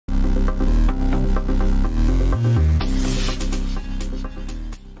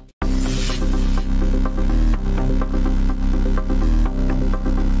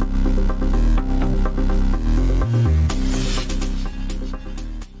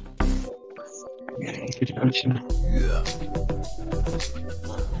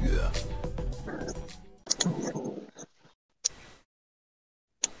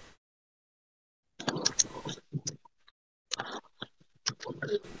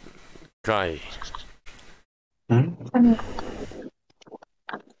Kai.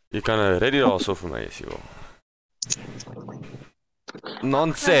 Je kan een ready also voor mij, is je wel.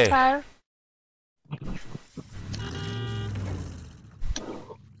 Nonsense.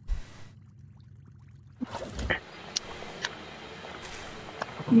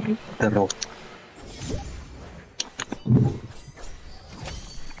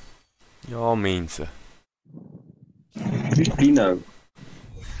 Ja, mensen. Dino.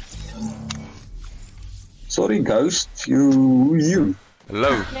 Sorry, Ghost. You. Hello.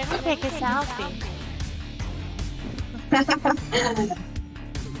 Let me take a selfie.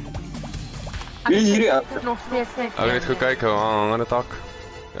 Hier, Nog steeds niet. Ik ga net gaan kijken aan de tak.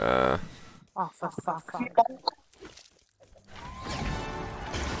 Oh, for fuck.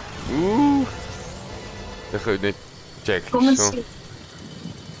 Oeh. Dat ga ik niet check. Kom eens. Zo.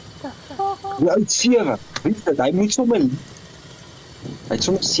 Ja, uit 7. Weet je, hij moet zo mee. Hij is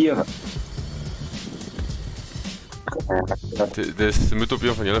soms 7. Dus het moet op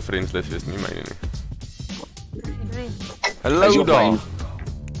een van jullie vriendslist wees, niet mijne nie. Wie? Hallo daar.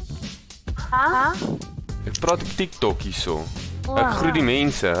 Ha? Ik praat op TikTok hier zo. Ik groet die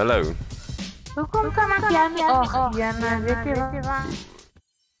mensen, hallo. Hoekom kan ik jou niet... Oh, Janne, weet je waar?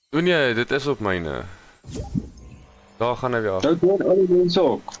 O nee, dit is op myne. Daar gaan hy weer. Nou doen alle mensen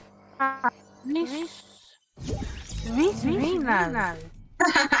ook. Wie nou?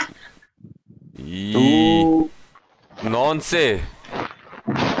 Oeh. Nonsense.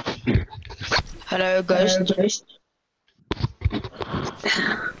 Hallo Ghost.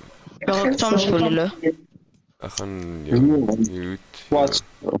 Ja, ik soms vullen. Ek gaan jou mute. Wat?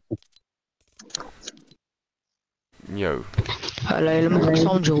 Jou. Hallo, helemaal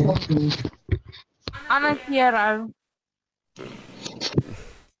soms joh. Ander keer ou.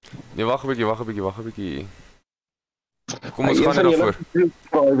 Nee, wag 'n bietjie. Kom ons gaan net daarvoor.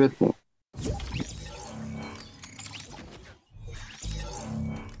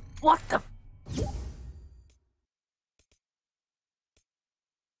 What the...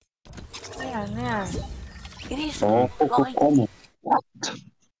 Nee. Hier is Kom.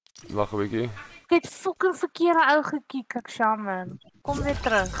 Wag 'n bietjie. Ek het fucking verkeerde ou gekiek, ek jammer. Kom weer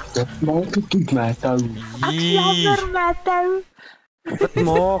terug. Dat maak ik niet met jou. Ek jammer met jou. Wat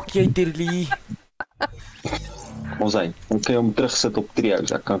maak jy, Dirlie? Ons zijn. Dan kun je hem terugzetten op trios.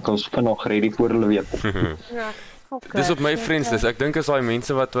 Dan kan ik ons vannacht ready voor hulle weer kom. Ja, fuck. Dis op my friends list. Ek dink as daai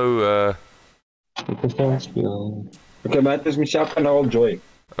mense wat wou Oké, maar het is mezelf en al Joy.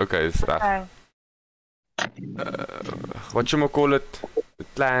 okay, dis reg. What you call it?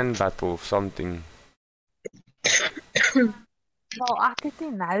 Clan battle of something. Wel, ek het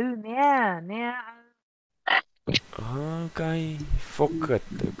nie nou, nee. Okay, fuck it,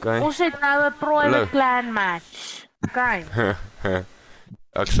 okay. Ons het nou 'n private clan match. Okay,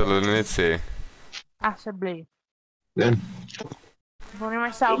 Ek sal dit net sê. asseblief. Ja. Ek wil nie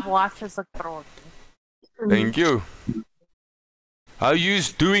myself watch as ek praat. Thank you. How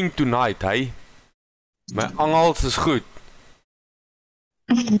you's doing tonight, hey? My angels is goed.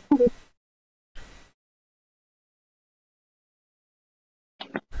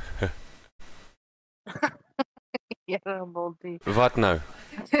 Ja, Boltie. Wat nou?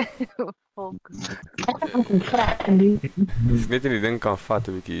 Fuck. Dis net in die ding kan vat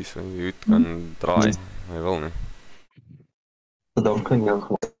 'n bietjie so die hoed kan draai. Hy wil nie. Dan kun je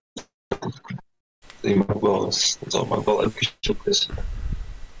gewoon. Je mag wel eens. Dat zal maar wel even zoeken. Dus.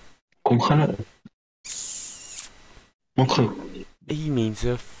 Kom gaan nou. Wat goed. Hey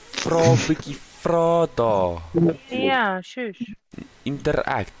mense, vra 'n bietjie vra daar. Ja, shush.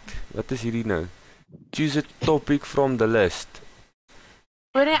 Interact. Wat is hierdie nou? Choose a topic from the list.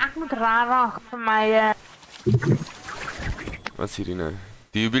 Hoor jy, ek moet raar raak vir my Wat is hierdie nou?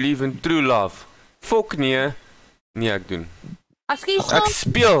 Do you believe in true love? Fok nee. Nee, ek doen. As jy Ek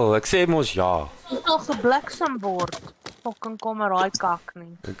speel, ek sê mos ja. so gebliksem word, fucking kom maar raai kak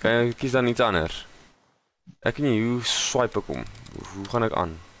nie. Okay, kies dan iets anders. Ek weet nie hoe swipe ek om. Hoe gaan ek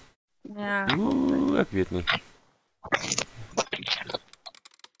aan? Ja. Oeh, ek weet nie.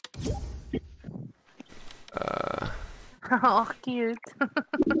 Ach, cute.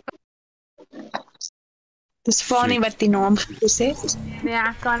 Dis funny wat die naam gesê het. Nee,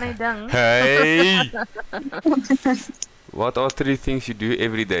 ek kan nie dink. Hey! What are 3 things you do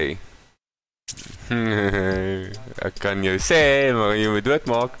every day? Ek kan jou sê, maar jy moet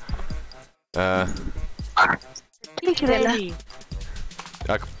doodmaak. Klik ready.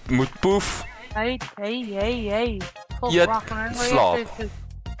 Ek moet poef Hey. Oh, Eet wacht, dan wil je slaap. even-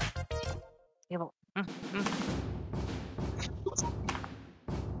 Jawel.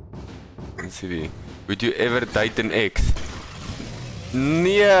 Let's see. Would you ever date an ex?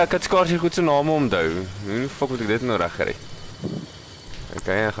 Nee, ek het skaars nie goed se name onthou. Hoe fuck moet ek dit nou regkry?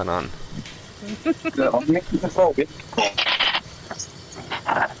 Okay, ek gaan aan.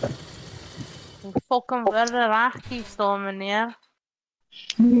 Hoe fucking worden rechtjes dan, meneer?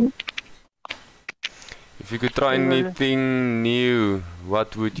 If you could try anything new,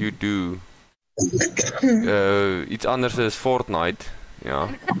 what would you do? Iets anders is Fortnite. Ja.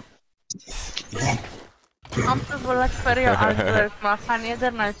 Amper wil ek vir jou antwoord, maar ek gaan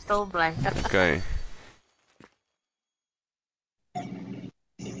eerder nou stil bly. Okay.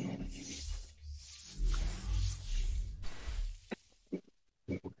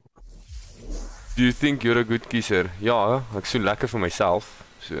 Do you think you're a good kisser? Ja, ek soen lekker vir myself.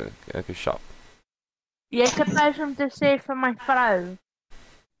 So, ek is sharp. Jy is supposed om te sê vir my vrou.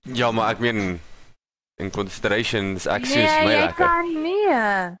 Ja, maar ek meen in consideration is ek soos my Nee, jy lekker. kan nie.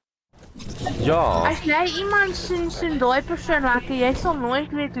 Ja. As jy iemand soen daai persoon lekker, jy sal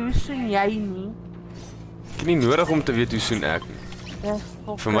nooit weet hoe soen jy nie. Ek het nie nodig om te weet hoe soen ek nie. Dis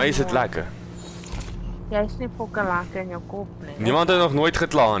Vir my is dit lekker. Jy is nie fucking lekker in jou kop nie. Niemand het nog nooit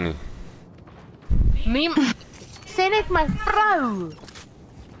gekla nie. Sê net my vrou.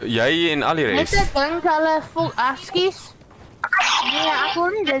 Jy en al die Net res. ek dink hulle askies. Nee, ek wil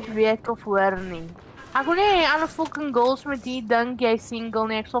nie dit weet of hoor nie. Ek wil nie alle fucking girls met die dink jy single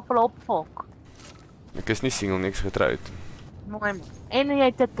nie, ek sal hulle opfok. Ek is nie single, niks getroud. Mooi man. En jy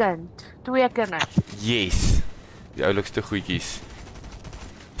het 'n kind. 2 kinders. Yes. Die oulikste goedjies.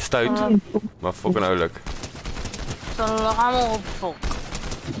 Stout, maar fucking oulik. Sal hulle allemaal opfok.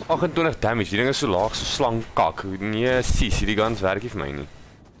 28 damage, die ding is so laag so slang kak. Nee, sis, hierdie guns werk nie vir my nie.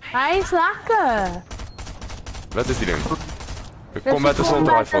 Hy is lekker. Wat is die ding? Dis Combat een assault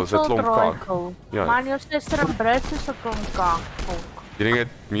combat rifle, so 'n klomp assault kak. rifle. Ja. Maar jou suster en brood is 'n klomp kak. Fok. Die ding het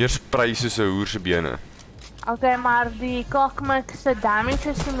meer spray soos 'n hoer se bene. Okay, maar die kakmik se damage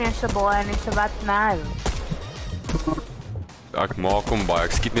is nie meer so baie nie, so wat nou? Ek maak hom baie,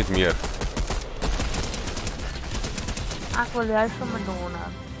 ek skiet net meer. Ek wil juist vir Madonna.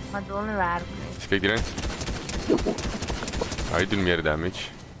 Madonna werk nie. Dus kyk hierin. Hy doen meer damage.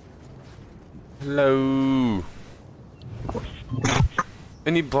 Hallo.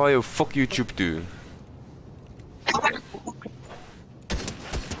 In die bio, fuck YouTube toe.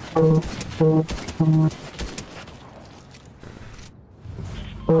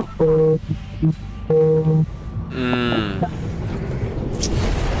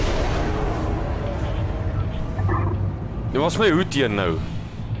 Dit was my hoed hier nou.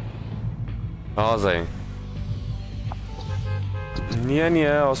 Daar is hy. Nee,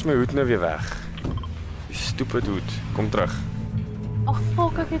 als my hoed nou weer weg. Die stupid hoed, kom terug. Ag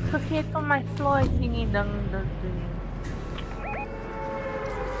fok, ek het vergeet om my fly thingy ding te doen.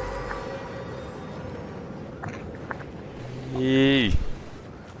 Hey.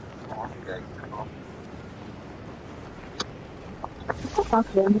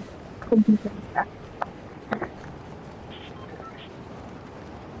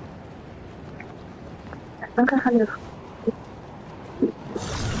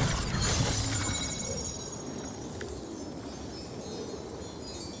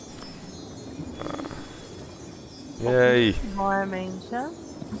 Yay. Baie mense.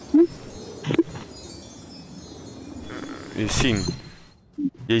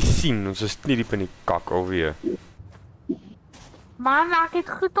 Jy sien, ons is nie diep in die kak alweer. Man, ek het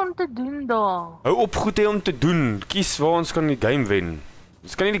goed om te doen daar. Hou op goed hê om te doen. Kies waar ons kan die game wen.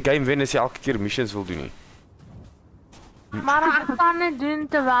 Ons kan nie die game wen as jy elke keer missions wil doen nie. Maar ek kan dit doen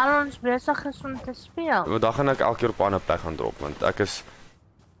terwyl ons besig is om te speel. Want dan gaan ek elke keer op 'n ander plek gaan drop want ek is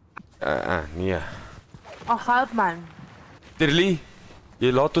nee. Ag, help man. Terly,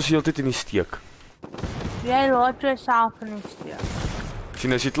 jy laat ons heeltyd in die steek. Jy laat jouself in die steek.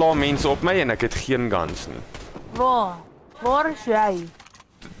 Sien as jy klaar mense op my en ek het geen guns nie. Waar? Waar is jy?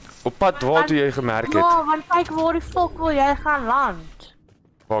 Op pad waar toe jy gemerk het Ja, want kyk waar die fok wil jy gaan land.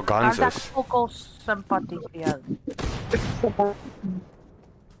 waar guns Want ek is. fok al simpatie vir jou.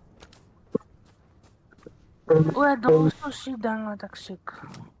 O, daar is ons die ding wat ek soek.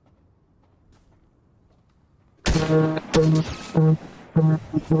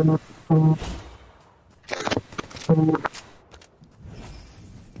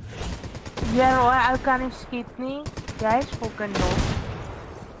 Jy rooi, ou kan nie skiet nie. Jy is fucking dom.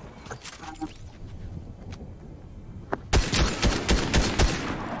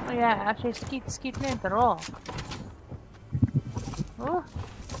 Ja, as jy skiet, skiet net raak. Oh.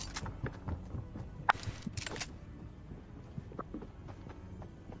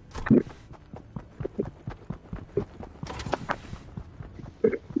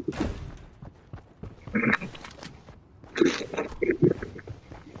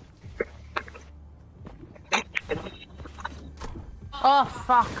 Oh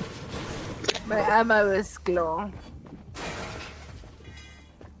fuck. My ammo is klaar.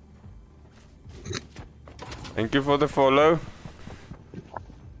 Thank you for the follow.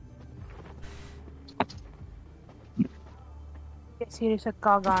 Yes, hier is 'n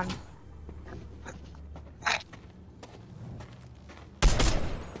kagan.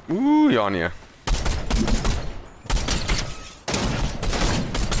 Ooh, ja nee.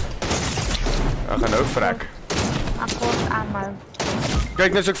 Ek gaan nou vrek. Ek word ammo.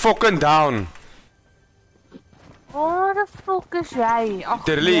 Kyk net so ek fucking down. Waar die fuck is jy? Ag,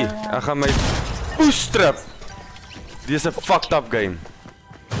 Terlie, Here. ek gaan my push trip. Dis 'n fucked up game.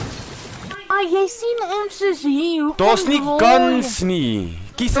 Ah, jy sien ons is hier. Hoekom Daar's nie wil guns nie.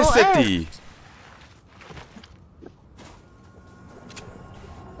 Kies 'n Daar city.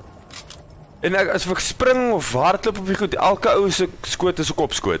 En as ek spring of hardloop op die goed, elke ou se skoot is 'n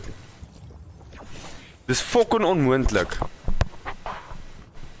kopskoot. Dis fucking onmoontlik.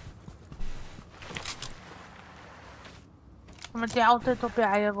 Omdat jy altyd op jou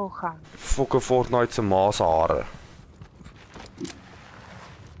eie wil gaan. Fucking Fortnite se ma se hare.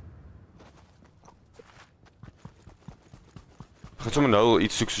 Ek gaan sommer nou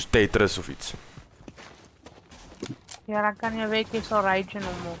iets soek soos Tetris of iets. Ja, dan kan jy weet jy sal rage en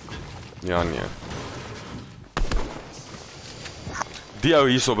hom ook. Ja nee. Die ou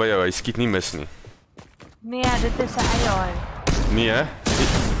hierso by jou, hy skiet nie mis nie. Nee, dit is 'n AI. Nee hè?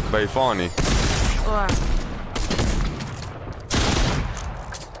 By Fanny. O,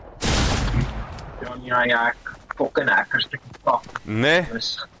 Ja, ek fucking hackers te pak. Nee?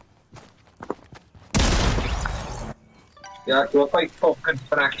 Dus. Ja, ek loop uit fucking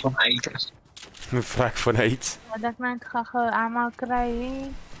vrek van eiters. Een vrek van iets. wat ek net gou ammo kry.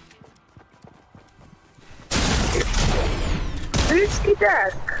 Wie skiet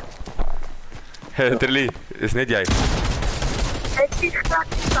ek? Terlie, is net jy. Ek skiet graag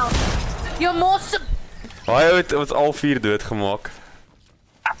self. Jy mos Hy het ons al 4 doodgemaak.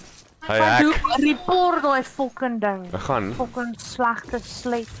 Hy doe hack. report daai fucking ding. Ek gaan. Fucking slegte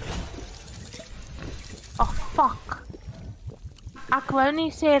sleep. Ag fuck. Ek wou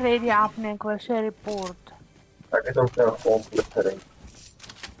nie sê ready up nie, ek wou sê report. Ek het ook nou conflict gereed.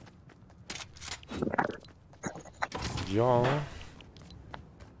 Ja.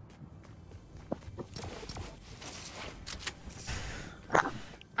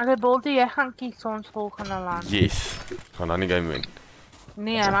 Okay, Boltie, jy gaan kies ons volgende land. Yes. Gaan dan die game wen.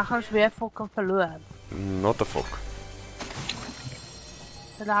 Nee, dan gaan ons weer fucking verloor. Not a fuck.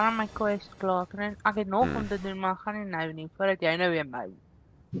 So daarom my quest klaar. Ek het nog om te doen, maar gaan nie nou nie, voordat jy nou weer my.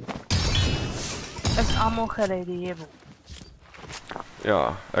 Is almal geready. Ja,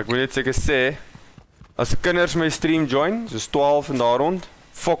 ek moet net seker sê, as kinders my stream join, soos 12 en daar rond,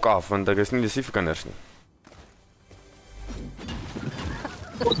 fuck af, want ek is nie dis nie vir kinders nie.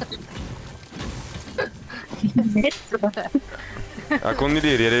 Ek kon nie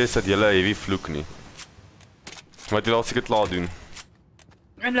die rede is dat julle heavy vloek nie. Maar jy laat seker klaar doen.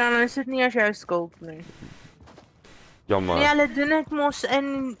 En dan is dit nie as jou skuld nie. Ja Nee, maar, hulle doen dit mos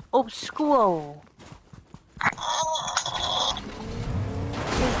op skool.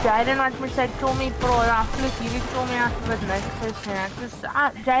 Dis Jaden wat met sy Tommy praat, dan vloek hierdie Tommy asof dit niks is nie. Ek is,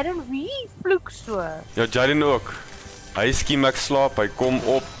 Jaden, wie vloek so? ja Jaden ook. Hy skiem ek slaap, hy kom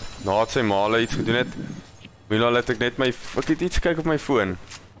op, nadat sy maale iets gedoen het. Mila laat ek net ek het iets kyk op my foon.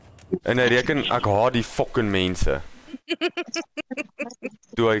 En hy reken, ek haat die fucking mense.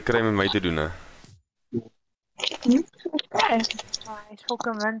 Toe hy kry met my te doen, hè. Hy is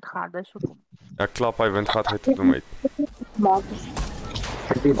fucking wind gehad, dis hoekom. Ek klap hy windgat uit op hom uit.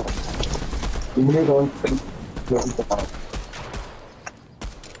 Jy moet nie gewoon vind.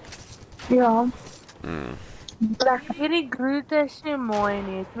 Ja. Hierdie Groot is nie mooi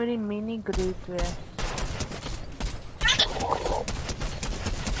nie, het moet die mini Groot wees.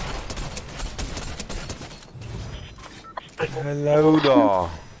 Hallo daar.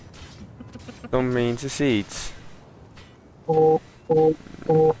 Dan mense sê iets.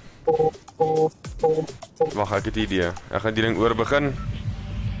 Wag, ek het 'n idee. Ek gaan die ding oor begin.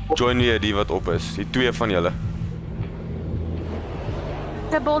 Join weer die wat op is. Die 2 van julle.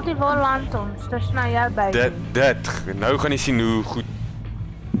 Die Boltie wil land ons, dis nou jou baby. Dit. Nou gaan jy sien hoe goed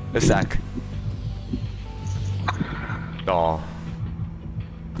is ek. Daar.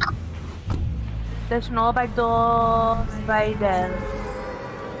 Dis nou by Darth Vader.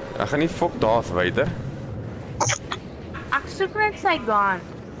 Ek gaan nie fok Darth Vader. Ek soek net sy gun.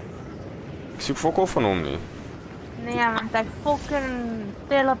 Ek soek fok al van hom nie. Nee, want hy fucking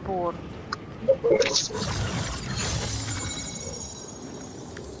teleport.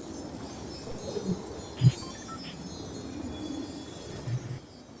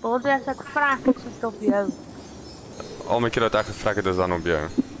 Body as ek vrek, ek sit op jou. Al my keer dat ek gevrek het is dan op jou.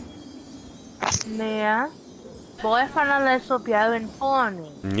 Nee. Baie van hulle is op jou en Fanny.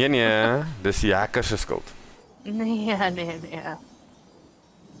 Nee, dis die hackers se skuld. Nee.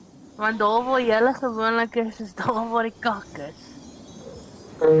 Want daar waar julle gewoonlik is daar waar die kak is.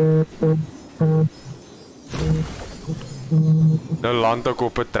 Nou land ek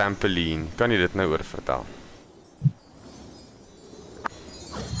op 'n trampoline. Kan jy dit nou oor vertel?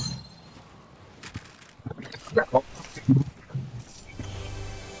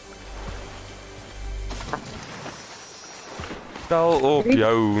 Tel op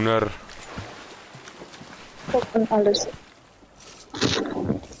jou hoender. Tot en alles.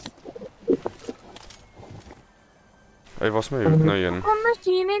 Hy was my hoed nou een. Kom is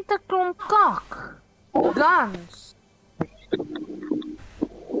hier net 'n klomp kak. Guns.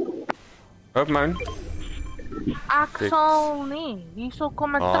 Op man. Ek sal nie. Hierso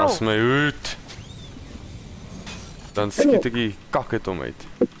kom ek As terug. my hoed. Dan skiet ek die kak uit hom uit.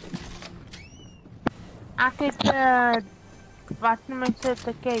 Ek het wat noem ek dit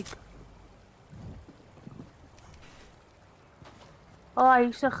te kyk. Oh,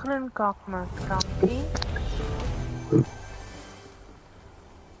 hier's 'n groen kak man, dankie.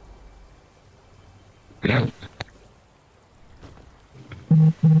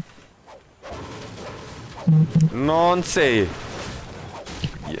 Nonsense.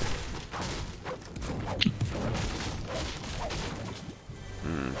 Yeah.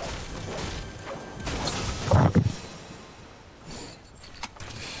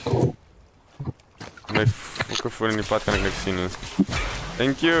 My foon in die pad kan ek niks sien nie.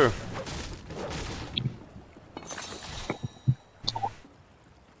 Thank you.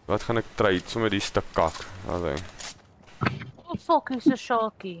 Wat gaan ek trade sommer die stuk kak? Allee. Oh fuck, hier's 'n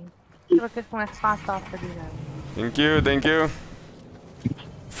sharkie. Druk ek my gat af vir die nou. Thank you.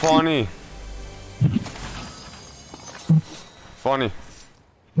 Funny.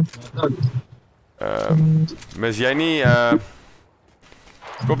 Mis jy nie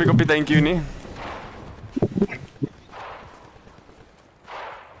Koppie, thank you nie.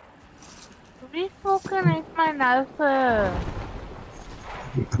 Wie fucking het my nou vir...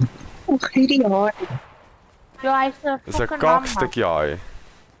 Och, hierdie haar. Ja, hy's 'n Dis 'n fucking kakstukkie hy.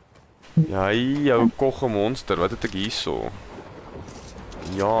 Ja, jou kogge monster, wat het ek hierso?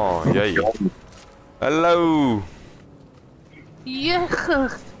 Ja, jy. Hallo.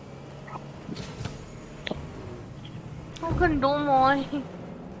 Jeugd. Fucking dom hoor.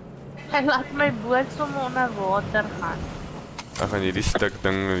 Hy laat my boot sommer onder water gaan. Ek gaan hierdie stuk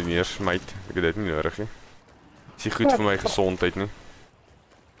ding neersmyt. Ek het dit nie nodig nie. Dis nie goed vir my gesondheid nie.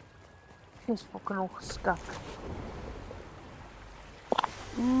 Ek is fucking ongeskik.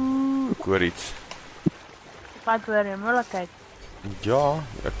 Ek hoor iets. Wat hoor jy, moeilikheid? Ja,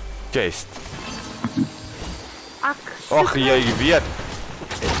 'n chest. Ek Ag, jy weet,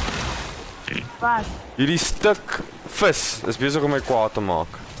 wat? hierdie stuk vis is besig om my kwaad te maak.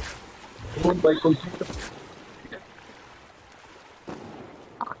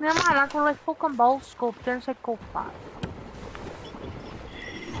 Ag nee man, ek wil 'n fucking bal skop teen sy kop vas.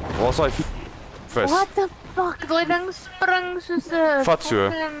 Waar's hy vis? What the fuck? Daai ding spring soos 'n Vat so.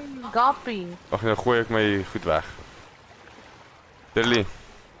 fucking guppy. Ag, nou gooi ek my goed weg. Dirlie,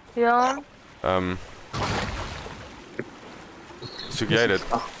 Ja. soek jy dit?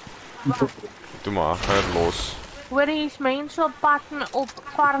 Doe maar, ga het los. Hoor jy is mense op pad op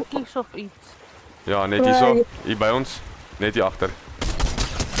varkies of iets? Ja, net hierso, hier by ons, net hier agter.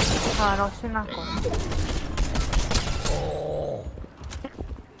 Ah, daar sien ek hom.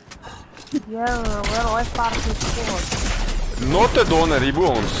 Ja, wel hy varkies voor. Not 'n donder hier by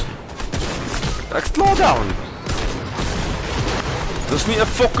ons. Ek slow down. Dis nie 'n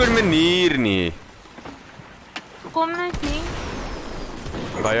fucking manier nie. Kom net hier.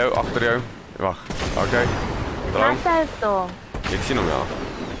 By jou, agter jou. Wag. Okay. Draai. Wat is daar? Ek sien hom ja.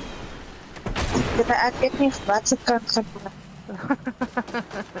 Ek weet nie wat se kant gaan doen.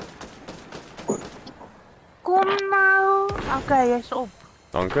 Kom nou. Okay, jy's op.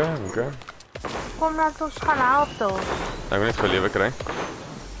 Dankie. Kom nou, ons gaan help toe. Ek wil net vir lewe kry.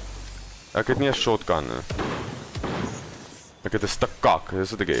 Ek het nie 'n shotgun nie. Ek het 'n stuk kak,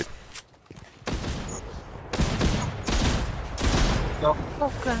 dis wat ek het.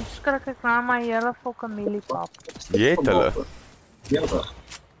 Fucking skrik ek na my hele fucking mieliepap. Jy het hulle.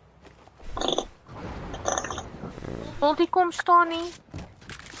 Wil die kom staan nie?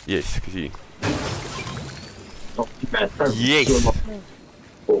 Yes, ek sien. Yes.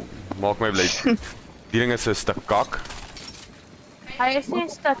 Maak my bly. Die ding is 'n stuk kak. Hy is nie 'n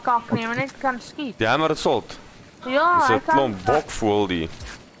stuk kak nie, maar net kan skiet. Ja, maar dit salt. Ja, Dis hy 'n kan... klomp bokvoel die.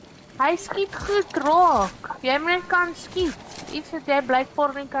 Hy skiet goed raak. Jy moet net kan skiet. Iets wat jy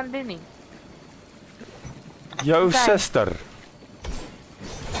blykbaar nie kan doen nie. Jou Kijk. suster.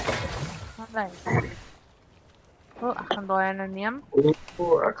 Nee. Oh, ek gaan daai ene neem.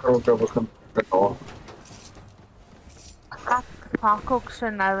 Ek gaan ook begin betaal. Ek hak ook so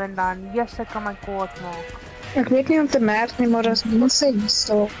nou en dan. Yes, ek kan my kwaad maak. Ek weet nie om te merk nie, maar as mense hier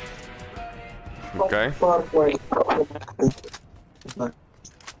so. Okay.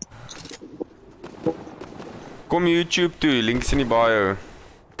 Kom YouTube toe, links in die bio.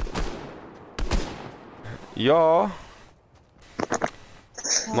 Ja.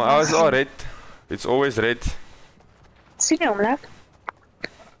 My eyes are red. It's always red. Sien jy hom net?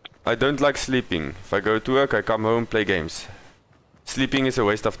 I don't like sleeping. If I go to work, I come home, play games. Sleeping is a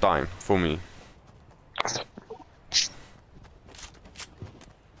waste of time for me.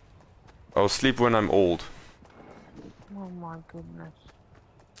 I'll sleep when I'm old. Oh my goodness.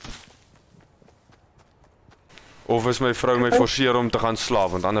 Of as my vrou my forceer om te gaan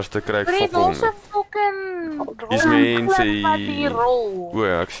slaap, want anders te kry ek Fred, fokol. ons 'n fucking Dis mense wat die rol. O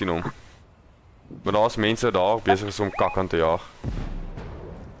ja, ek sien hom. Maar daar's mense daar besig is om kak aan te jaag.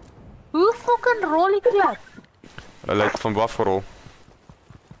 Hoe fucking rol die klip? Hulle het van bo af gerol.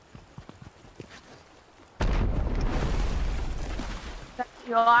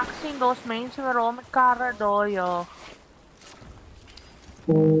 Ja, ek sien daar's mense wat daar met karre daar jaag.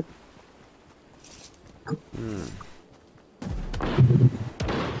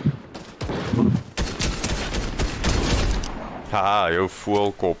 Haha, jou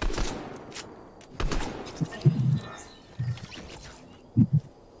voelkop.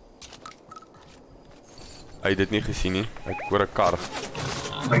 Hy het dit nie gesien nie. Ek hoor 'n kar.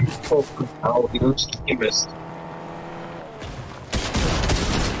 My fucking hell, die doet nie mis.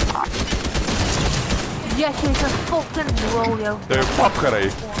 Yes, jy's 'n fucking rol jou. Jy het pap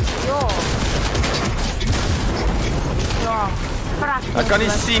gery. Ja. Ja, prak. Ek kan nie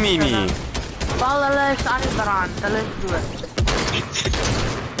sien nie. Wel, hulle is aan die brand. Hulle is dood.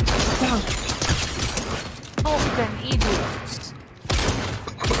 Fucking idiots.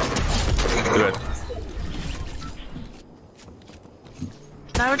 Dood.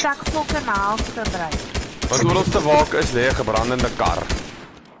 Nou moet ek fucking help gebruik. Wat oor ons te waak is, lê 'n gebrandende kar.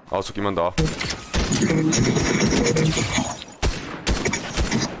 Daar's ook iemand daar.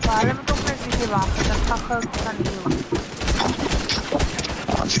 Maar hulle moet ook net bietjie wag. Dit gaan gou kan nie.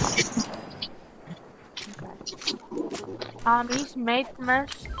 He's made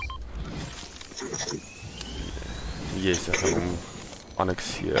mist. Yes, ek gaan hom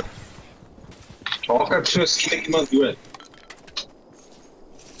annexeer. Maak ek so skiet iemand dood.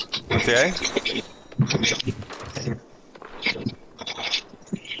 Wat sê jy?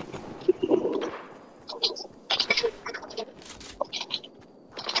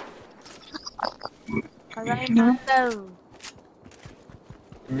 Hy nou.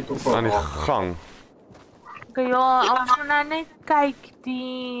 Nie op Aan die gang. Okay, ja, ons moet nou net kyk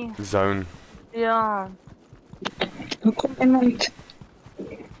die Zone. ja. Hoe kom iemand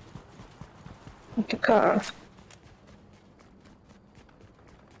met die kar?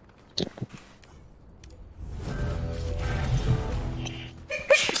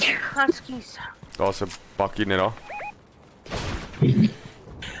 Huskies. Daar's 'n bakkie net daar.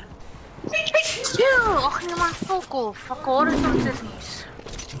 Ag nee man, fokol. Vakar is ons is.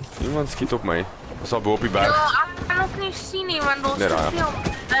 Iemand skiet op my. Ons daar bo op die berg. Ja, ek kan ook nie sien nie want daar's Nee, te daar. veel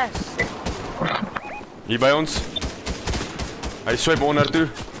bus. Hier by ons. Hy swipe onder toe.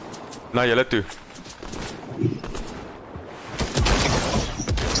 Na julle toe.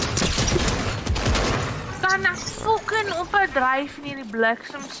 Kan ek fucking op 'n dryf in hierdie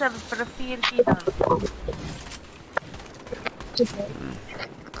bliksem se riviertjie dan?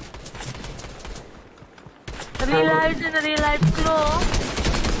 Reload klaar.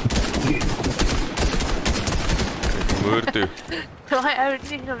 Moer toe. Daai ou het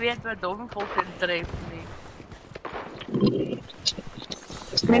nie geweet wat hom fucking tref nie.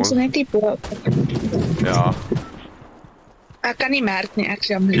 Mense net die bo. Ja. Ek kan nie merk nie, ek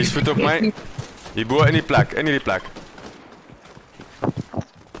jammer. Dis voet op my. Hier bo in die plek, in hierdie plek.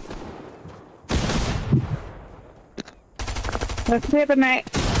 Wat sê by my?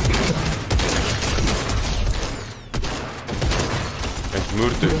 Ek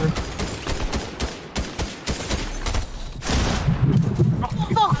moer toe.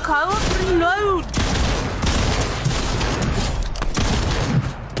 Fuck, hou op reload.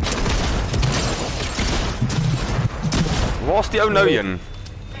 Waar's die ou nou heen?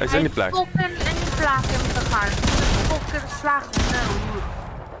 Hy's in die plek. Fucking in die plek om te gaan. Fucking sleg nou.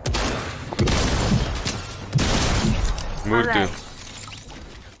 Moer toe.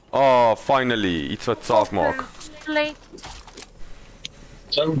 Oh, finally, iets wat saak maak.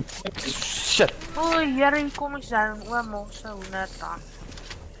 Zo. Shit. O, hier hier kom die zone. O, mos, 100 dan.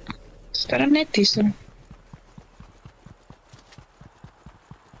 Staan er net tussen.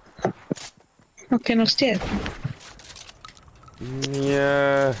 Oké, nog steeds.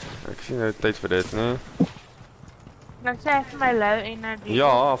 Nee, ek sien nou tyd vir dit, nee. Dan sê vir my low energie. Ja,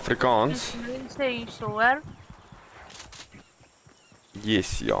 Afrikaans. Mense hier so hoor.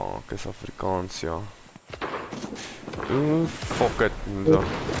 Yes, ja, ek is Afrikaans, ja. Ooh, fuck it. So.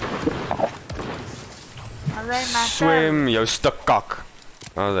 Allee, maar Swem, jou stuk kak.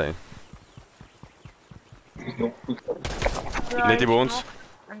 Allee. Net hier by ons.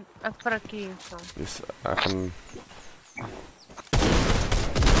 Een frikkie en so. Dis ek gaan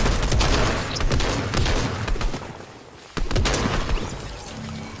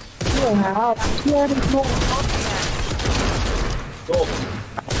Ja, hier is nog.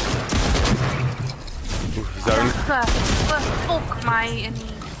 zone. Fok my in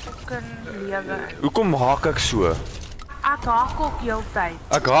die fucking lewe. Hoekom haak ek so? Ek haak ook heeltyd.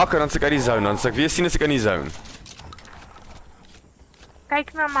 Ek haak en dan is ek uit die zone, dan is ek weer sien as ek in die zone.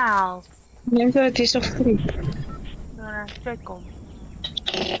 Kyk na my hals. Neem so, het is nog free. Dan check om.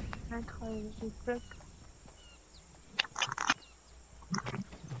 Net gewoon die check.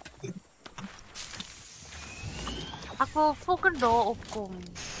 Ek wil fucking daar opkom.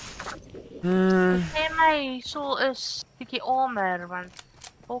 Sê my so is bietjie armer want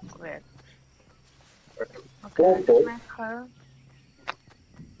ook weer. Okay, net gou.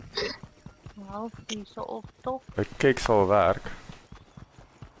 Nou, die so op top. Ek kyk sal werk.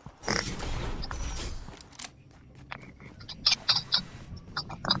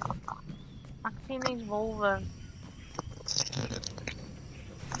 Ek sien nie wolwe.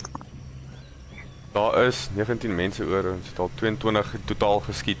 Daar is 19 mense oor en het al 22 totaal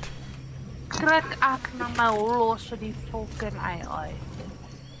geskiet. Krik ek na my hol los vir die fucking AI.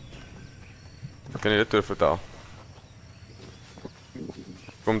 Kan jy dit terug vertel?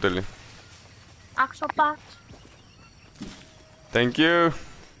 Kom Tilly. Ek sal pad. Thank you.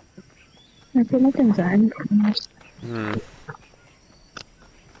 Ek wil net in zijn.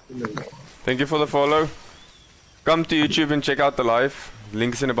 Thank you for the follow. Come to YouTube and check out the live.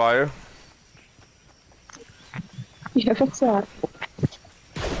 Links in the bio. Ja, wat zo.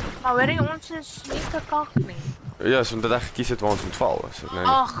 Maar weet jy, ons is nie te kak nie. Ja, so omdat ek gekies het waar ons moet val. Is dit nou nie?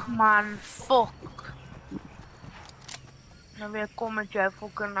 Ag man, fuck. Nou weer kom met jou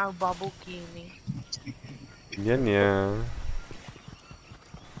fucking nou babbelkie nie. Nee, nee.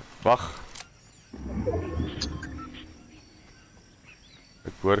 Wag.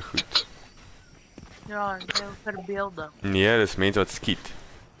 Ek hoor goed. Ja, jou verbeelding. Nee, dis mense wat skiet.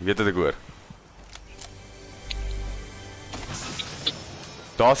 Jy weet wat ek hoor.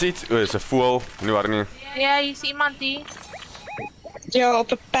 Daar's iets. O, dis 'n voël. Nie waar nie. Ja, hier is iemand hier. Ja,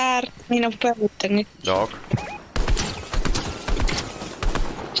 op een paard. Nee, op een paard. Nee. Dalk.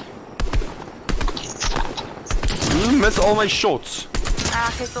 Mis al my shots. Ah,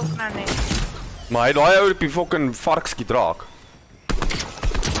 ek het ook nou net. Maar hy daai ou op die fucking vark skiet raak.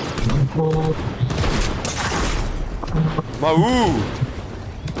 Maar hoe?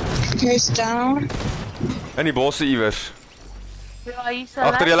 Hij is down. In die bosse iewers. Ja, hier is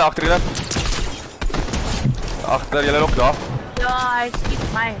Agter julle, agter julle. Agter julle ook daar. Ja, hy skiet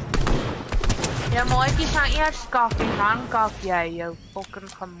my. Ja, maar ek is nou eers kak en dan kak jy jou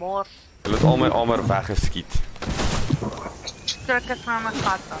fucking gemors. Hulle het al my armor weggeskiet. Trek ek na my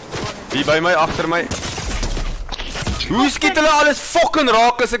gat af. Hier by my, agter my. Hoe skiet hulle alles fucking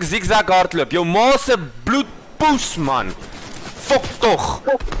raak as ek zigzag hardloop? Jou ma se bloedpoes, man. Fok tog.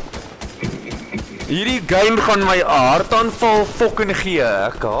 Hierdie game gaan my hartaanval fucking gee.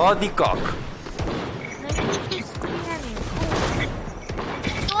 Ek haat die kak. Nee,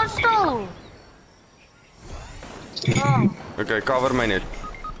 Staan stil. Ja. Okay, cover my net.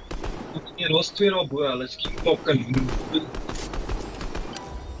 Nee, er was 2 daar bo, hulle skiet fucking.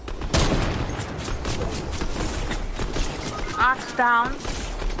 Axe down.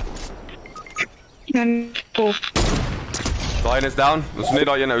 En pop. Daai een is down. Ons moet net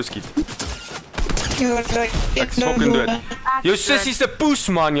daai een ou skiet. Ja, Ek is fucking dood. Jou sissie se poes,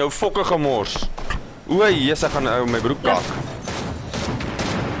 man, jou fucking gemors. O, Jesus, ek gaan ou my broek kak.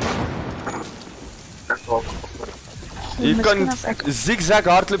 Jy kan zigzag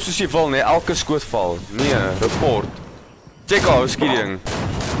hardloop soos jy wil, nee, elke skoot val. Nee, report. Check ou skieding.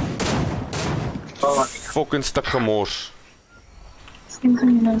 Fucking stuk gemors.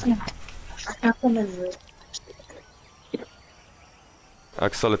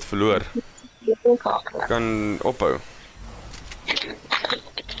 Ek sal dit verloor. Kan ophou.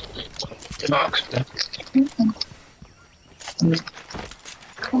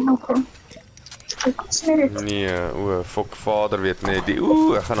 Nee, o, fok vader weet net die.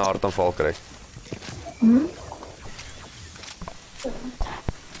 Ek gaan 'n hartaanval kry.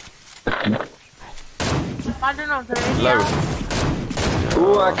 Wat doen ons? Lou.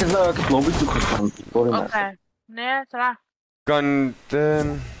 Ek het lobby toe gegaan. Sorry man. Okay. Nee, is reg. Kan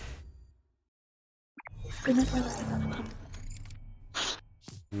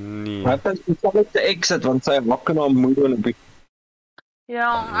nee. Maar dit is net te exit want sy hakke na moeder en 'n bietjie.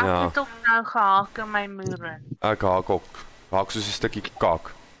 Ja, ek Ja. het ook nou gehaak in my muur. Ek haak ook. Haak soos 'n stukkie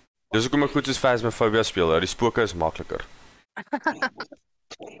kaak. Dis hoekom ek goed soos Phasmophobia speel. Die spooke is makliker.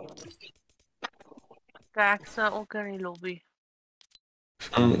 Kijk, ze ook in die lobby.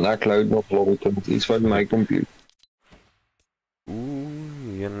 Ek load nog lobby toe met iets van my computer.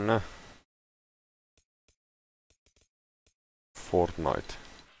 Jene. Fortnite.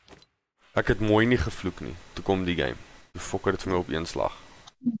 Ek het mooi nie gevloek nie. Toe kom die game. Toe fokker dit vir my op een slag.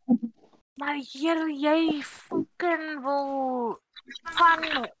 Maar hier, jy fucking wil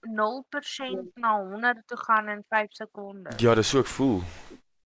van 0% na 100 toe gaan in 5 sekondes. Ja, dis so ek voel.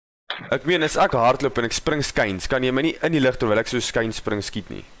 Ek meen as ek hardloop en ek spring skuins, kan jy my nie in die lug terwyl ek so skuins spring skiet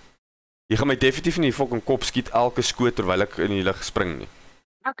nie. Jy gaan my definitief in die fucking kop skiet elke skoot terwyl ek in die lug spring nie.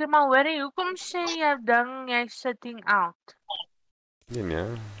 Okay, maar hoorie, hoekom sê jou ding jy sitting out?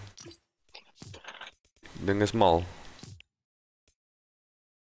 Nee. Ding is mal.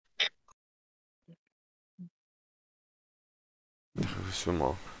 So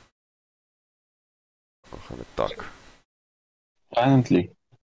maak. Ek gaan 'n tak. Apparently.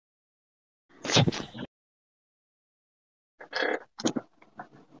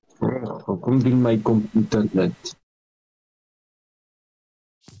 Kom ding my computer net.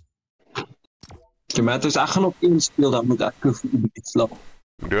 Jy moet dus ek gaan op een speel, dan moet ek vir 'n bietjie slaap.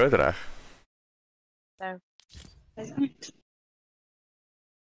 Dood reg.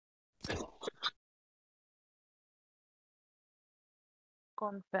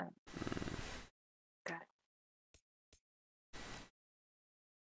 Confirm. Okay.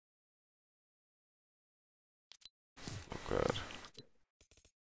 Oké.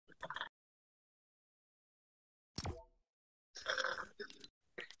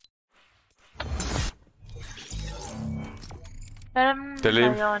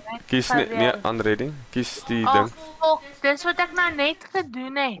 Telim, kies nee, ander ding. Kies die ding. Oh, dis wat ek nou net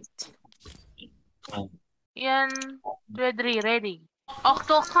gedoen het. 1, 2, 3, ready. Ag,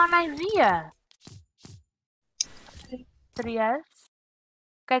 tog gaan hy weer. 3 is.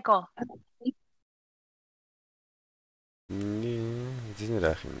 Kyk al. Nee, dit is nie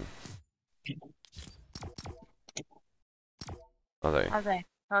reg nie. Allee.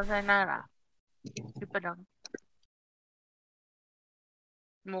 As hy nou raak. Super dan.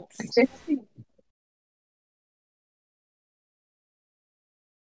 Mos. Super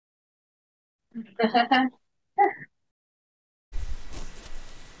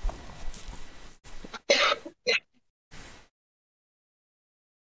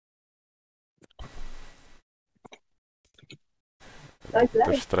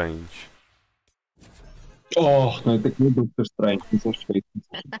strange. Oh, nou het ek nie Dr. Strange, dis so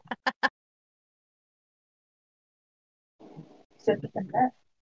spesifiek.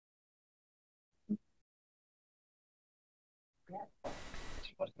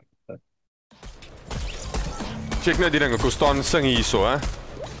 Check nou die ding, ek staan sing hierso, hè.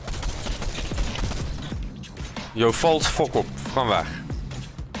 Jou vals fok op, gaan weg.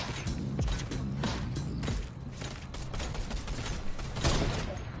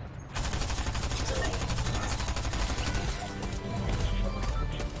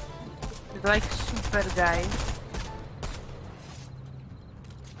 Dit lyk super gay.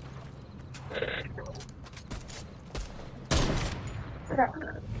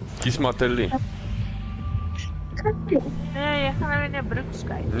 Kies maar Telly. Nee, jy gaan nou in 'n broek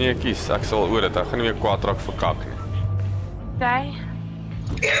skei. Nee, kies, ek sal oor dit. Ek gaan nie meer kwaad raak vir kak nie. Okay.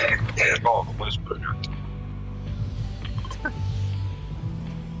 Oh, kom ons spring.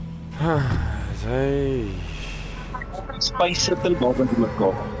 Sy. Spice sit en bal met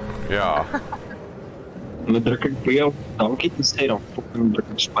mekaar. Ja. En dan druk ek vir jou dankie te sê dan fucking druk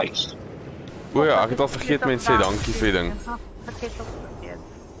ek spice. O ja, ek het al vergeet mense sê dankie vir die ding. Vergeet ook vergeet.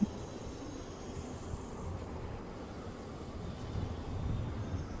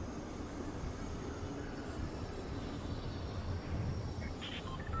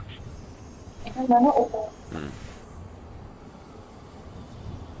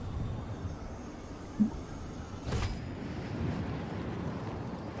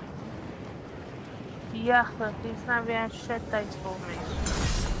 Ja, dit is nou weer een shit tijd voor me.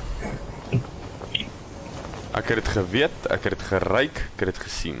 Ek het dit geweet, ek het dit geruik, ek het dit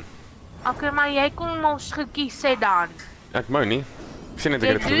gesien. Okay, maar jy kon ons gekies sê dan. Ek mou nie. Ek sê net ek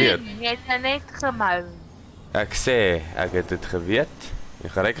het dit geweet. Jy het net gemou. Ek sê ek het dit geweet. En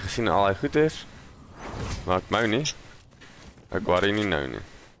geruik gesien al die goeders. Maar ek mou nie. Ek worry nie nou nie.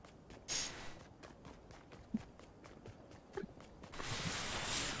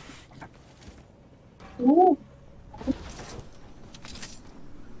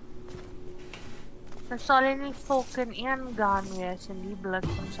 Dan sal hy nie fucking een gun wees in die blik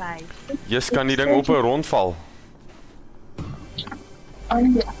van sy huis. Jy's kan die ding op 'n rondval.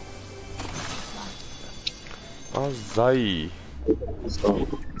 Azai.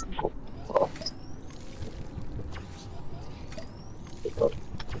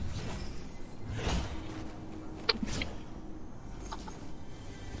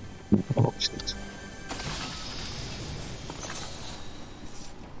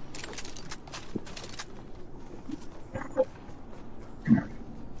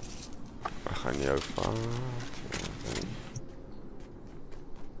 Ek gaan jou vat.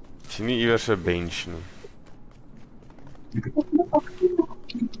 Sien nie iewers 'n bench nie.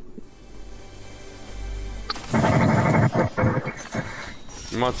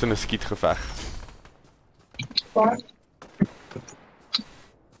 Iemand is in 'n skietgeveg.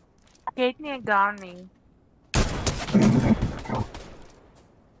 Ek het nie 'n gun nie.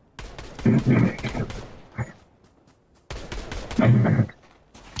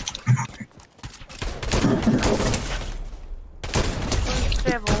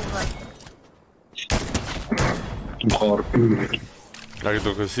 Ek het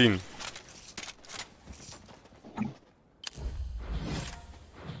ook gesien.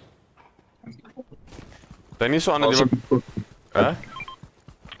 Dit is nie so aan die wat... Hè?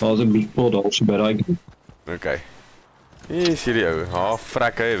 Daar's 'n big pot daar so by daai. Okay. Hier is hierdie ou. Ha,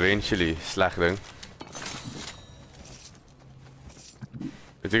 frek hy eventually. Sleg ding.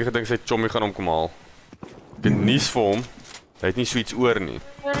 Ek het gedink sy chommy gaan hom kom haal. Ek het nuus vir hom. Hy het nie so iets oor nie.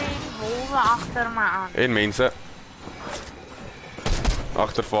 Hierdie wolwe agter my aan. En mense.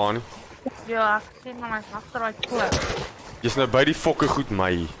 Agtervaan nie. Ja, ek sien maar my agter daai koop. Jy's nou by die fokke goed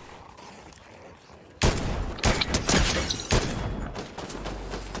my.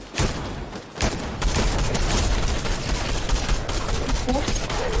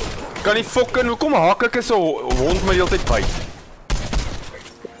 Kan nie fucking, hoekom hak ek is 'n hond my die hele tyd by?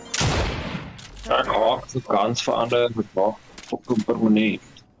 Ek haak die kans verander met wag fucking permanent.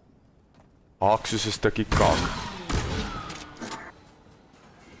 Haak soos 'n stukkie kaak.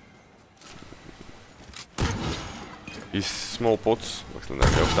 Is small pots, ek sal nou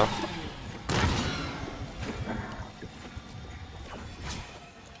opstaan.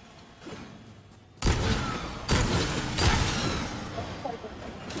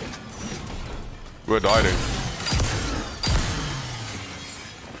 Hoe daai ding?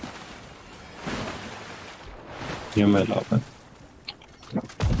 Ja, my love.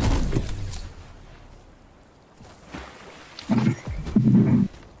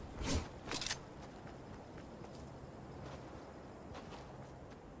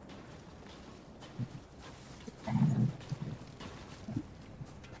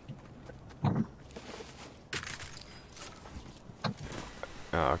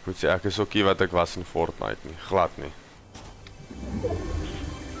 Ja, ek moet sê ek is ook nie wat ek was in Fortnite nie, glad nie.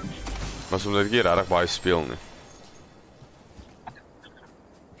 Maar omdat ek hier regtig baie speel nie.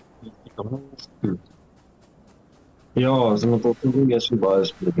 Ja, ze moet ook nie eens so baie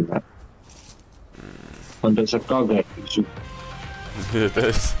speel nie. Want dit is 'n kagge, so. Dit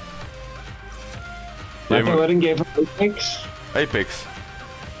is. Maar waarin jy van Apex? Apex.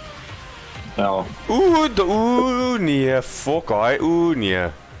 Ja. Oeh, nee, fuck hy, nee.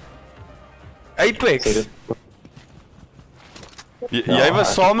 Apex. Jy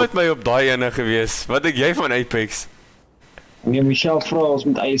was saam met my op daai ene gewees. Wat dink jy van Apex? Nee, Michelle vra ons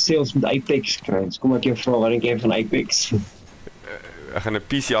met eie sales met Apex kry. Kom ek jou vra wat dink jy van Apex? Ek gaan 'n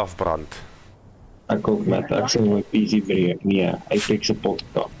PC afbrand. Ek ook met ek sê my PC breek. Nee, Apex se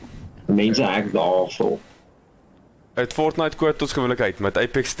potka. Mense ek daarvoor. Uit Fortnite koop ons gewoonlik uit met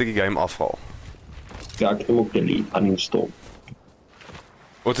Apex die game afhaal. Ja, ek het hom ook delete uninstall.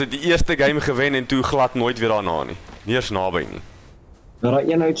 Ons het die eerste game gewen en toe glad nooit weer daarna nie. Nie eens naby nie. Maar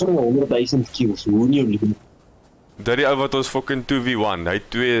daai een uit so 100,000 kills, hoe nie lief. Dit die ou wat ons fucking 2v1,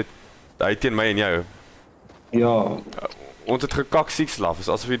 hy teen my en jou. Ja, Ons het gekak siek slaf, is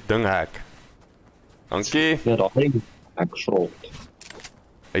asof jy ding hack. Dankie, ja, daai ek vrot.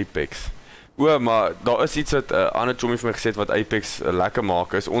 Apex. O, maar daar is iets wat ander chommy vir my gesê het wat Apex lekker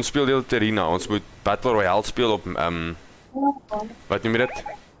maak is. Ons speel deel Terina, ons moet Battle Royale speel op wat noem jy dit?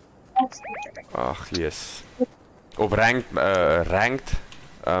 Ag, yes. Op ranked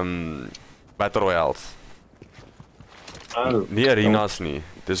Battle Royales. Oh, Nie arenas nie.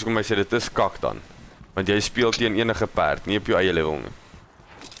 Dis hoekom ek sê dit is kak dan. Want jy speel teen enige perd, nie op jou eie level nie.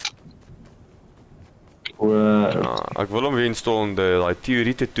 Ja, ek wil hom weer install in daai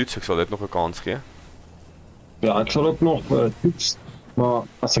teorie te toets, ek sal dit nog 'n kans gee. ja, ek sal ook nog toets, maar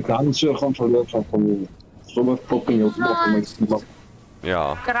as ek dan so gaan verloop van kom sommer fucking jou blok om my team.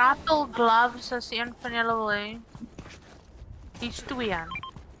 Ja, Gratel gloves as een van julle wil hê. Dis 2 aan.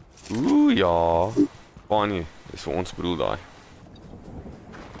 ja. Bonnie, dis vir ons bedoel daai.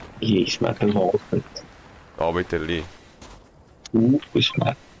 Yes, maar ek wil dit. Daar by Terlie. Is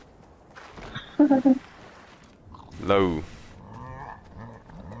maar. Lou.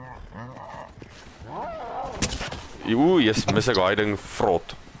 Yes, mis ek daai ding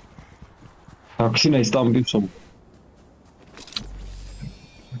vrot. Ek sien hy staan diep som.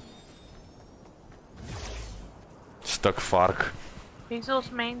 Stuk vark. Dis ons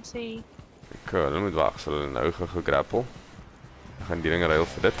mense. Hulle moet wag, so hulle nou gou grapple. Ek gaan die dinge ruil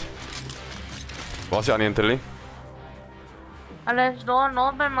vir dit. Waar is die ander een, Terlie? Hulle is daar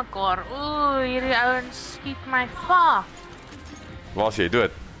naby by mekaar. Hierdie ouens skiet my va. Waar is jy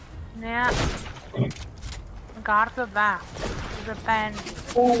dood? Nee. Ek hardloop weg. Dis 'n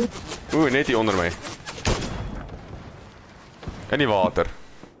pen. Net hier onder my. In die water.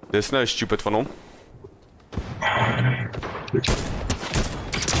 Dis nou stupid van hom.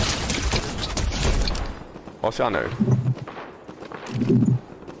 Wat is hy nou?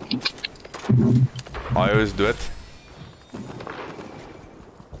 Hy is dood.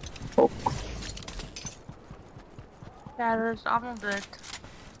 Ja, dat is allemaal dood.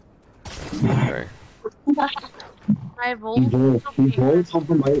 Okay. My wolf Die is op die wolf gaan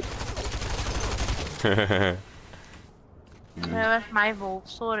vir my. Nee, dat is my wolf,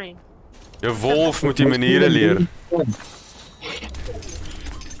 sorry. Jou wolf moet die maniere leer.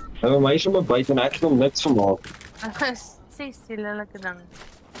 Hy wil my sommer buite en ek het hom niks gemaak. Sê die lelike ding.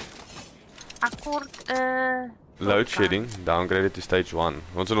 Akkoord, Load shedding, downgraded to stage 1.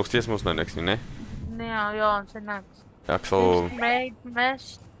 Ons is nog steeds mos nou niks nie, né? nee, ja, ons het niks. Ja, ek sal... Made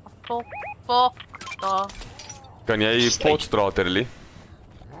mist, pok, daar. Kan jy potstraat, Terlie?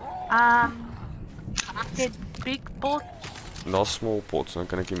 Ek het big pot. Na small pots, dan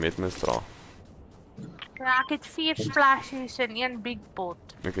kan ek die met misdra. Ja, ek het 4 splashes en 1 big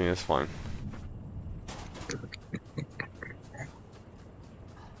pot. Okay, is fine.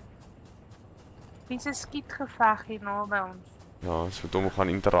 Wie se skietgeveg hier na by ons? Ja, so het hom gaan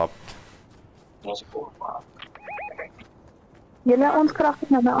interrupt. Ons kom maar. Julle ons krag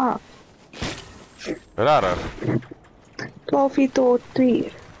is nou by 8. Rarig. 12 uur tot 2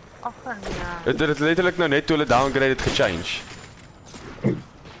 uur. Ag nee. Het letterlik nou net toe hulle downgraded gechange.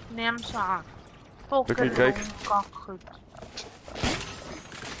 Neem so aan. Pokker, Kyk. kak goed.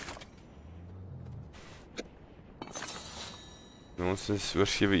 Ons is oor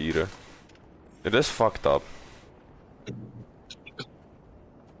 7 ure. Dit is fucked up.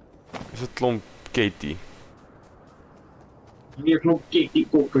 Is het klomp Katie? Nee, klomp Katie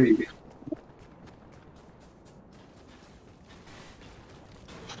kop hier.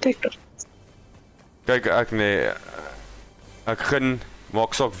 Kyk, ek gun,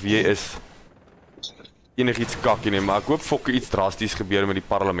 maak saak wie jy is. Enigiets kakkie nie, maar ek hoop fokke iets drasties gebeur met die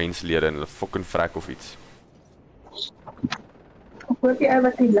parlementslede en hulle fucking vrek of iets. Ek hoop jy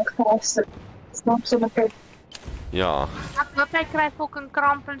wat die lig gehad. Snap so met kyk. Ja, Ek hoop hy kry fucking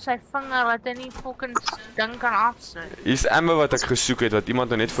kramp in sy vinger dat hy nie fucking ding kan afsit. hier's ammo wat ek gesoek het, wat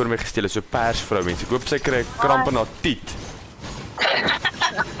iemand nou net voor my gesteel het, so persvrou mense. Ek hoop sy kry kramp in haar tiet.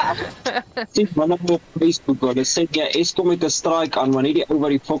 Sien man op Facebook, hulle sê jy Eskom met 'n strike aan wanneer die ou wat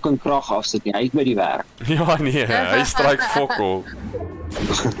die fucking krag afsit nie. Hy is by die werk. Ja nee, hy strike fokol.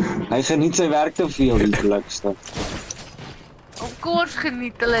 Hy geniet sy werk te veel, die gelukkigste. Of course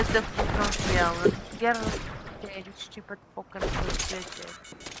geniet hulle te fucking veel. Keer die stupid fucking shit.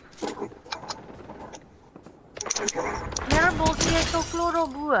 Ja, bolkie is al klaar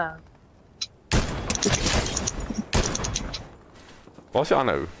daarbo. Waar is die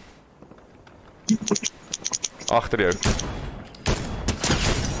aanhou? Agter jou.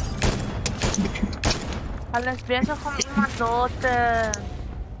 Hulle is besig om iemand daar te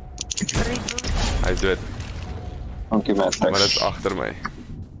reboot. Hy is dood, Dankie man. maar dit is agter my.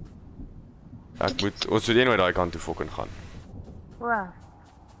 Ons moet eendag daai kant toe fucking gaan. Wow.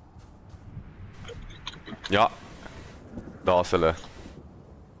 Ja. Daar's hulle.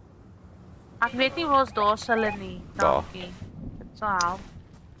 Ek weet nie waar's daar hulle nie. Daar. Dankie. Dit sal help.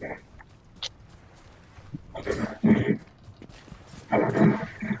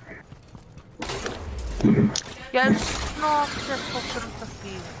 Jou snaakse fucking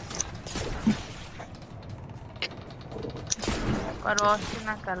papier. Maar waar sien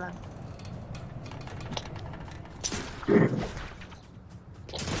ek hulle?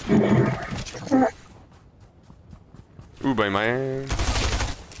 Oeh, by my.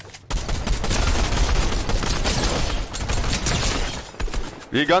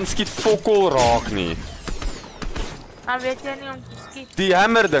 Die gun skiet fokol raak nie. Dan weet jy nie om te skiet. Die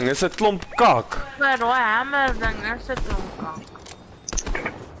hammer ding is 'n klomp kak. Maar daai hammer ding is 'n klomp kak.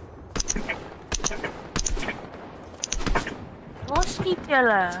 Waar skiet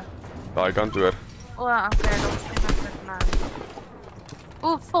julle? Daai kant hoor. O, okay, dan sien ek dit nou.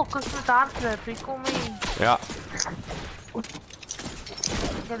 O, fokus met hardloop, hier kom hy. Ja.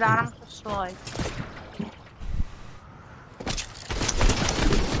 Ek het daarom geswaai.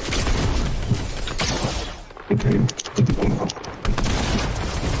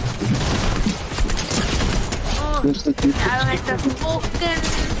 Dus dat is Nou met de fucking...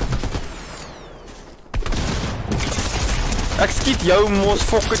 Ek skiet jou mos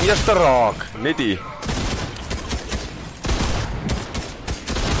fucking eerste raak, net hier.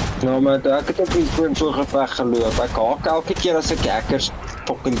 nou, maar ek het op die punt so geveg geloop. Ek haak elke keer as ek hackers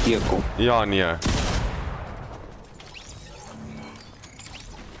fucking teekom. Ja, nee.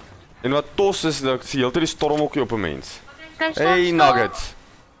 En wat tos is dat ek sien heeltyd die stormhokkie op 'n mens. Kijk, Hey stop, Nuggets.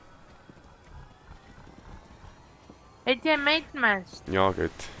 Het jy mate mist? Ja, ek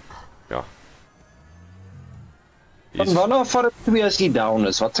het. Ja. Van wanneer vat dit 2 as die down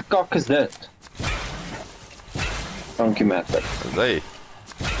is? Wat se kak is dit? Dankie Matt. Hey.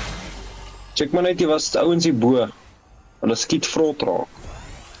 Check maar net jy was ouens hier bo. Hulle skiet vrot raak.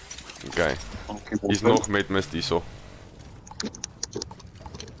 Okay. Dankie. Hier's nog met mist hierso.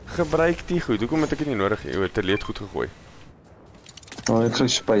 Gebruik die goed. Hoekom het ek dit nie nodig hê? O, het leed goed gegooi. Nou, ek sou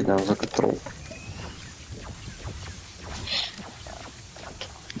spyt nou as ek 'n troll.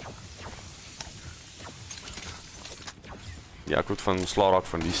 Ja, ek word van ontslaa raak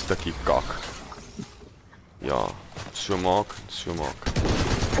van die stukkie kak. Ja, so maak, so maak.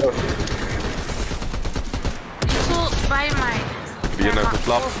 So, by my. Weer nou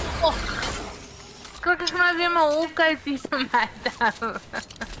geklap. Oh, skrik ek nou weer my hok uit hier vir my dan.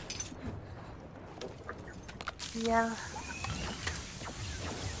 Ja.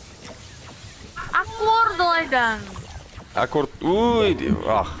 Ek word daai ding. Ek kort, oei,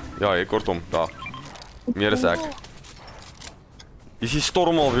 ag, ja, ek kort hom, daar. Meer as ek. Is die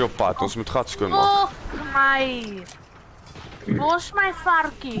storm alweer op pad, ons moet gat skoonmaak. Oh, my. Los my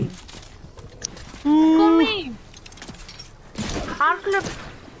varkie. Kom hier. Hardloop.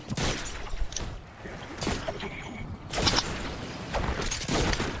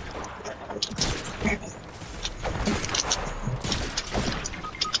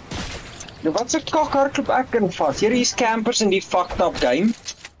 Nou wat se kak hardloop ek in vas? Hier is campers in die fucked up game.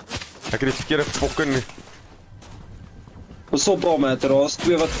 Ek het die verkeerde fucking Pas op daar met, daar is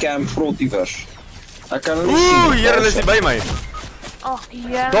 2 wat camp frotievers. Ek kan hulle nie Oeh, sien. hier hulle is nie by my. Ag,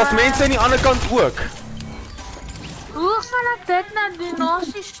 ja. Daar's mense aan die ander kant ook. Hoe gaan ek dit nou doen na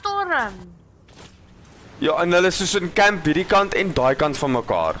die storm? Ja, en hulle is soos in camp hierdie kant en daai kant van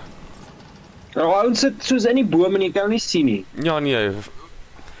mekaar. Nou ouens sit soos in die bome en jy kan hulle nie sien nie. Ja nee. 'n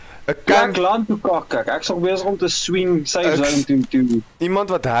Kak camp, land toe kak ek. Ek sal besig om te swing safe Ek- zone toe. iemand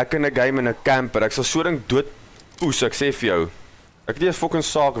wat hack in 'n game in 'n camper, ek sal so ding dood poes, ek sê vir jou. Ek het nie 'n fucking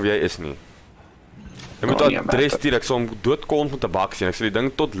saak wie jy is nie. Jy moet Oh, nee, adres maar- stuur, ek sal hom doodkont met 'n bak sien. Ek sal die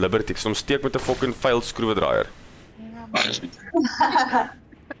ding tot Liberty, ek sal hom steek met 'n fucking vuil skroewedraaier.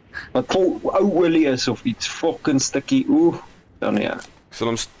 Wat vol ou olie is of iets fucking stukkie. Oeh. Ja nee. Ek sal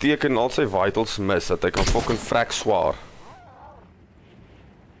hom steek en al sy vitals mis dat hy kan fucking vrek swaar.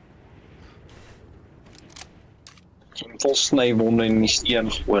 Vol snywonde in die steen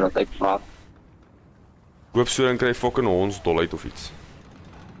gooi dat hy praat. Hoop so dan kry hy fucking honds dol uit of iets.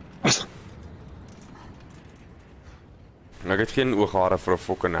 Ek het geen ooghare vir 'n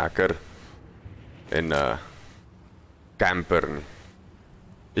fucking hacker en camper nie.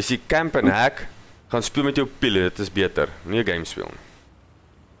 As jy camp en hack, gaan speel met jou piele, dit is beter. Nie 'n game speel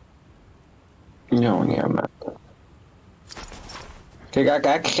nie. Ja nee man. Kyk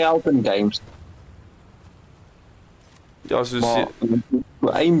ek geld in games. Ja, soos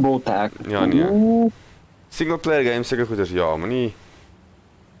Maar aimbot hack. Ja, nee. Oeh. single player games seker goeders, ja, maar nie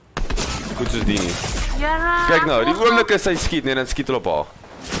goed soos die nie. Ja. Kyk nou, die oomblik is hy skiet nee, dan skiet hulle op haar.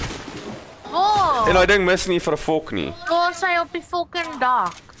 Oh, En daai ding mis nie vir 'n fok nie. waar is hy op die fucking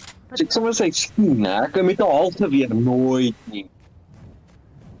dak? Ek sommer sê skien, ek met 'n halve weer nooit nie.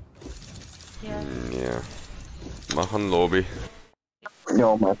 Ja. Nee. Maar gaan lobby.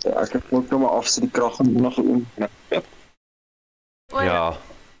 Ja, maar ek het ook nog maar afsit die krag en nog om. Ja,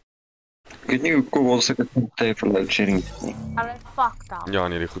 Ek weet nie hoekom was ek dit net vir load shedding nie. Hulle is fucked up. ja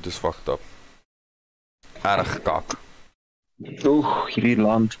nee, die goed is fucked up. Erg kak. Oeh, hierdie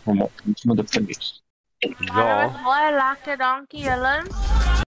land, maar ons moet dit verlies. Maar dit was Ja, baie lekker, dankie julle.